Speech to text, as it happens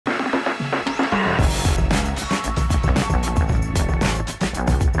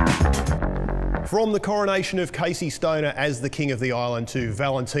From the coronation of Casey Stoner as the King of the Island to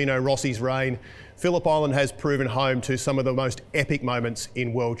Valentino Rossi's reign, Phillip Island has proven home to some of the most epic moments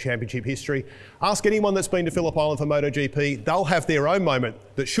in World Championship history. Ask anyone that's been to Phillip Island for MotoGP, they'll have their own moment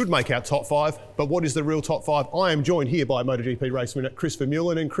that should make our top five. But what is the real top five? I am joined here by MotoGP race winner Chris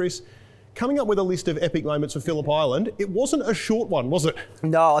Vermeulen. And Chris, coming up with a list of epic moments for Phillip Island, it wasn't a short one, was it?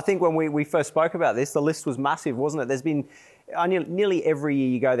 No, I think when we first spoke about this, the list was massive, wasn't it? There's been nearly every year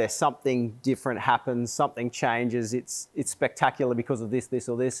you go there, something different happens, something changes. It's spectacular because of this,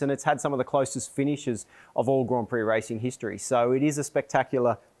 or this, and it's had some of the closest finishes of all Grand Prix racing history. So it is a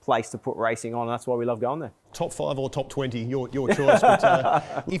spectacular place to put racing on, and that's why we love going there. Top 5 or top 20, your choice.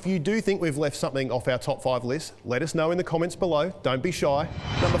 But if you do think we've left something off our top 5 list, let us know in the comments below. Don't be shy.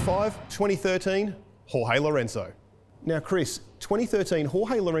 Number 5, 2013, Jorge Lorenzo. Now, Chris, 2013,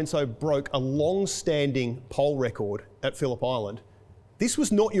 Jorge Lorenzo broke a long-standing pole record at Phillip Island. This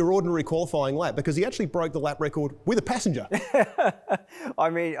was not your ordinary qualifying lap because he actually broke the lap record with a passenger. I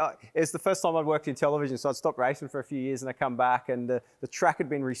mean, it's the first time I'd worked in television, so I'd stopped racing for a few years and I come back and the track had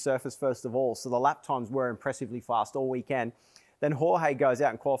been resurfaced first of all, so the lap times were impressively fast all weekend. Then Jorge goes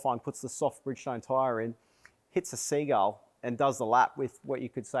out in qualifying, puts the soft Bridgestone tyre in, hits a seagull, and does the lap with what you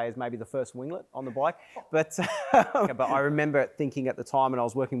could say is maybe the first winglet on the bike. But I remember thinking at the time, and I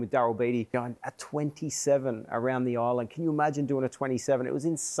was working with Daryl Beattie, going at 27 around the island. Can you imagine doing a 27? It was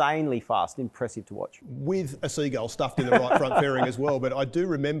insanely fast, impressive to watch. With a seagull stuffed in the right front fairing as well. But I do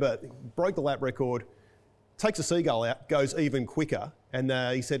remember, broke the lap record, takes a seagull out, goes even quicker. And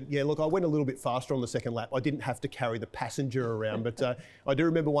he said, yeah, look, I went a little bit faster on the second lap. I didn't have to carry the passenger around. But I do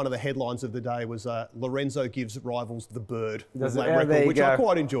remember one of the headlines of the day was Lorenzo gives rivals the bird with lap record, which I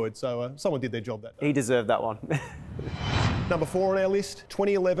quite enjoyed. So someone did their job that day. He deserved that one. Number 4 on our list,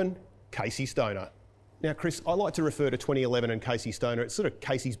 2011, Casey Stoner. Now, Chris, I like to refer to 2011 and Casey Stoner. It's sort of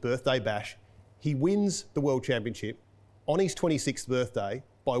Casey's birthday bash. He wins the World Championship on his 26th birthday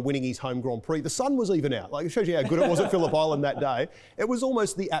by winning his home Grand Prix. The sun was even out. Like, it shows you how good it was at Phillip Island that day. It was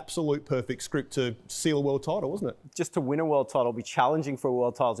almost the absolute perfect script to seal a world title, wasn't it? Just to win a world title, be challenging for a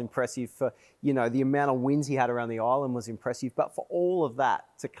world title is impressive. For, you know, the amount of wins he had around the island was impressive. But for all of that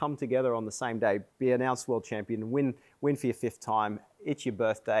to come together on the same day, be announced world champion, win for your 5th time, it's your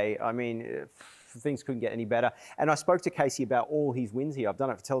birthday. I mean, things couldn't get any better. And I spoke to Casey about all his wins here. I've done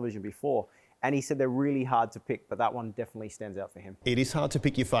it for television before. And he said they're really hard to pick, but that one definitely stands out for him. It is hard to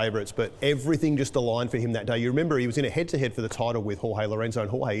pick your favourites, but everything just aligned for him that day. You remember he was in a head-to-head for the title with Jorge Lorenzo,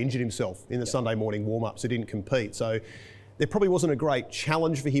 and Jorge injured himself in the Sunday morning warm-up, so didn't compete. So there probably wasn't a great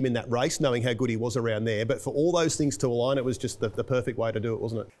challenge for him in that race, knowing how good he was around there. But for all those things to align, it was just the perfect way to do it,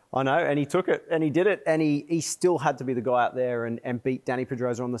 wasn't it? I know, and he took it, and he did it, and he still had to be the guy out there and beat Danny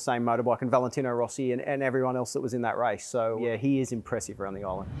Pedrosa on the same motorbike, and Valentino Rossi and everyone else that was in that race. So yeah, he is impressive around the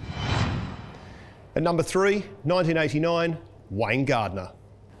island. At number 3, 1989, Wayne Gardner.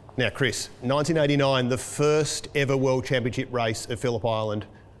 Now, Chris, 1989, the first ever World Championship race at Phillip Island.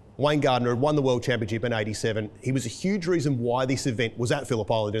 Wayne Gardner had won the World Championship in '87. He was a huge reason why this event was at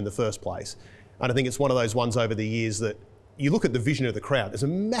Phillip Island in the first place. And I think it's one of those ones over the years that you look at the vision of the crowd. There's a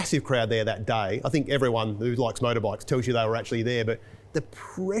massive crowd there that day. I think everyone who likes motorbikes tells you they were actually there, but the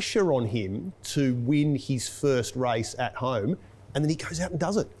pressure on him to win his first race at home, and then he goes out and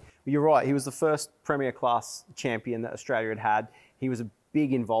does it. You're right, he was the first Premier Class champion that Australia had. He was a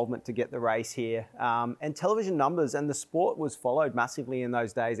big involvement to get the race here. And television numbers and the sport was followed massively in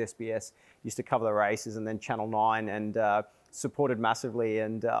those days. SBS used to cover the races, and then Channel 9 and supported massively.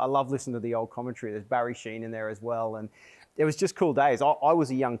 And I love listening to the old commentary. There's Barry Sheen in there as well. And it was just cool days. I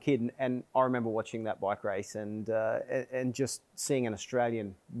was a young kid and I remember watching that bike race and just seeing an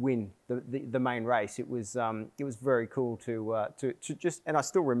Australian win the main race. It was very cool to just, and I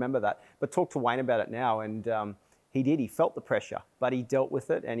still remember that. But talk to Wayne about it now, and he felt the pressure, but he dealt with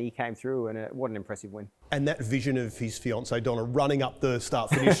it and he came through, and what an impressive win. And that vision of his fiancée Donna running up the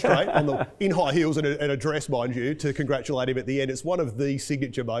start-finish straight in high heels and a dress, mind you, to congratulate him at the end. It's one of the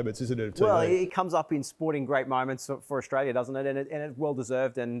signature moments, isn't it? Well, it comes up in sporting great moments for Australia, doesn't it? And it's well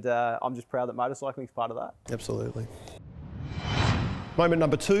deserved, and I'm just proud that motorcycling is part of that. Absolutely. Moment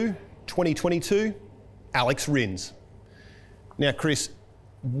number 2, 2022, Alex Rins. Now, Chris,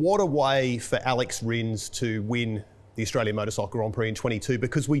 what a way for Alex Rins to win the Australian Motorcycle Grand Prix in 22,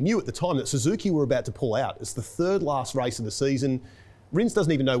 because we knew at the time that Suzuki were about to pull out. It's the 3rd last race of the season. Rins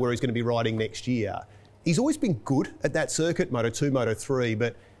doesn't even know where he's going to be riding next year. He's always been good at that circuit, Moto2, Moto3,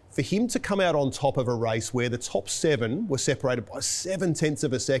 but for him to come out on top of a race where the top 7 were separated by 7/10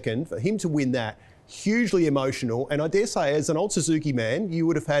 of a second, for him to win that, hugely emotional. And I dare say, as an old Suzuki man, you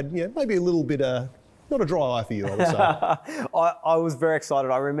would have had maybe a little bit Not a dry eye for you, I would say. I was very excited.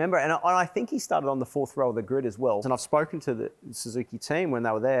 I remember, and I think he started on the 4th row of the grid as well. And I've spoken to the Suzuki team when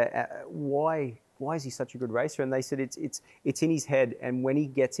they were there. Why is he such a good racer? And they said it's in his head, and when he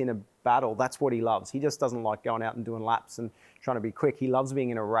gets in a battle, that's what he loves. He just doesn't like going out and doing laps and trying to be quick. He loves being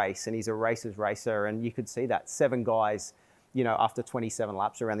in a race, and he's a racer's racer. And you could see that 7 guys, you know, after 27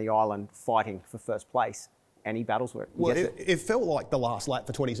 laps around the island fighting for first place. And he battles with it. Well, it felt like the last lap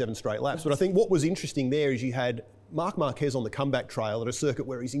for 27 straight laps. But I think what was interesting there is you had Marc Marquez on the comeback trail at a circuit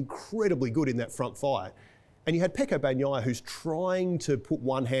where he's incredibly good in that front fight. And you had Pecco Bagnaia, who's trying to put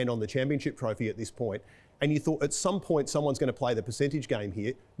one hand on the championship trophy at this point. And you thought at some point someone's going to play the percentage game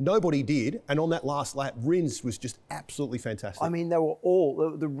here. Nobody did. And on that last lap, Rins was just absolutely fantastic. I mean, they were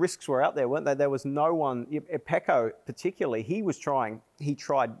all, the risks were out there, weren't they? There was no one, Pecco particularly, he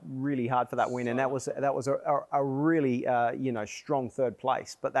tried really hard for that win. And that was a really, you know, strong 3rd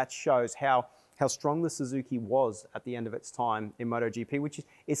place. But that shows how strong the Suzuki was at the end of its time in MotoGP, which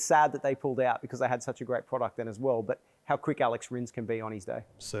is sad that they pulled out because they had such a great product then as well. But how quick Alex Rins can be on his day.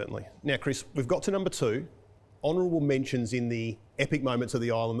 Certainly. Now, Chris, we've got to number 2. Honourable mentions in the epic moments of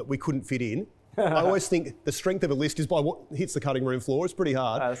the island that we couldn't fit in. I always think the strength of a list is by what hits the cutting room floor. It's pretty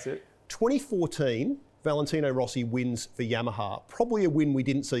hard. That's it. 2014, Valentino Rossi wins for Yamaha. Probably a win we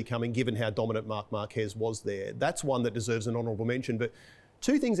didn't see coming given how dominant Marc Marquez was there. That's one that deserves an honourable mention. But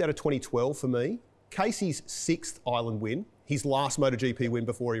 2 things out of 2012 for me. Casey's 6th island win, his last MotoGP win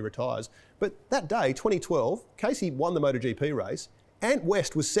before he retires. But that day, 2012, Casey won the MotoGP race. Ant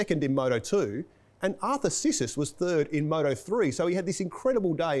West was 2nd in Moto2, and Arthur Sissis was 3rd in Moto3. So he had this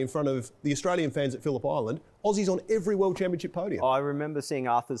incredible day in front of the Australian fans at Phillip Island. Aussies on every World Championship podium. I remember seeing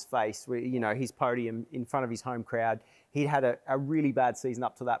Arthur's face, you know, his podium in front of his home crowd. He'd had a really bad season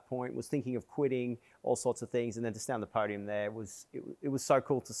up to that point, was thinking of quitting, all sorts of things, and then to stay on the podium there it was so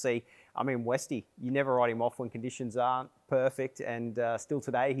cool to see. I mean, Westy, you never write him off when conditions aren't perfect, and still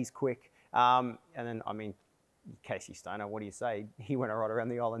today he's quick. And then, I mean, Casey Stoner, what do you say? He went right around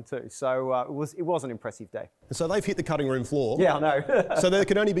the island too. So it was an impressive day. So they've hit the cutting room floor. Yeah, I know. So there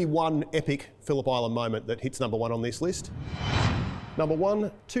can only be one epic Phillip Island moment that hits number 1 on this list. Number 1,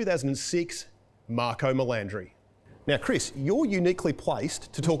 2006, Marco Melandri. Now, Chris, you're uniquely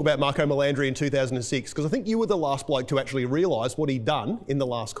placed to talk about Marco Melandri in 2006 because I think you were the last bloke to actually realise what he'd done in the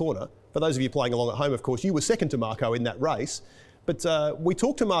last corner. For those of you playing along at home, of course, you were 2nd to Marco in that race. But we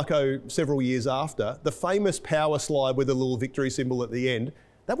talked to Marco several years after. The famous power slide with a little victory symbol at the end,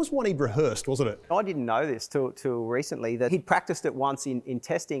 that was one he'd rehearsed, wasn't it? I didn't know this till recently, that he'd practiced it once in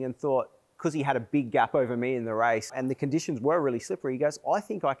testing and thought, because he had a big gap over me in the race and the conditions were really slippery, he goes, I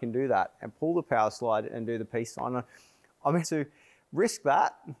think I can do that and pull the power slide and do the peace sign. I mean, to risk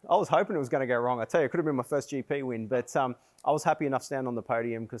that, I was hoping it was going to go wrong. I tell you, it could have been my first GP win, but I was happy enough standing on the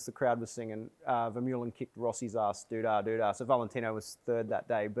podium because the crowd was singing Vermeulen kicked Rossi's ass, doo-dah, doo-dah. So Valentino was 3rd that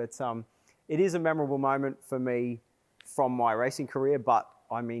day. But it is a memorable moment for me from my racing career, but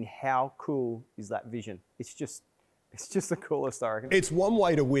I mean, how cool is that vision? It's just the coolest, I reckon. It's one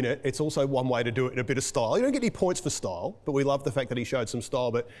way to win it. It's also one way to do it in a bit of style. You don't get any points for style, but we love the fact that he showed some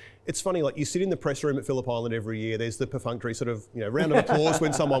style. But it's funny, like you sit in the press room at Phillip Island every year. There's the perfunctory sort of, you know, round of applause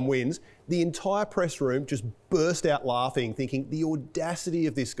when someone wins. The entire press room just burst out laughing, thinking the audacity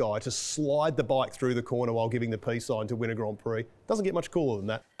of this guy to slide the bike through the corner while giving the peace sign to win a Grand Prix. Doesn't get much cooler than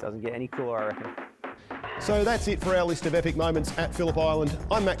that. Doesn't get any cooler, I reckon. So that's it for our list of epic moments at Phillip Island.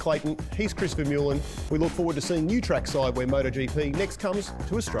 I'm Matt Clayton, he's Chris Vermeulen. We look forward to seeing you trackside where MotoGP next comes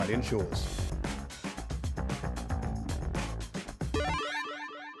to Australian shores.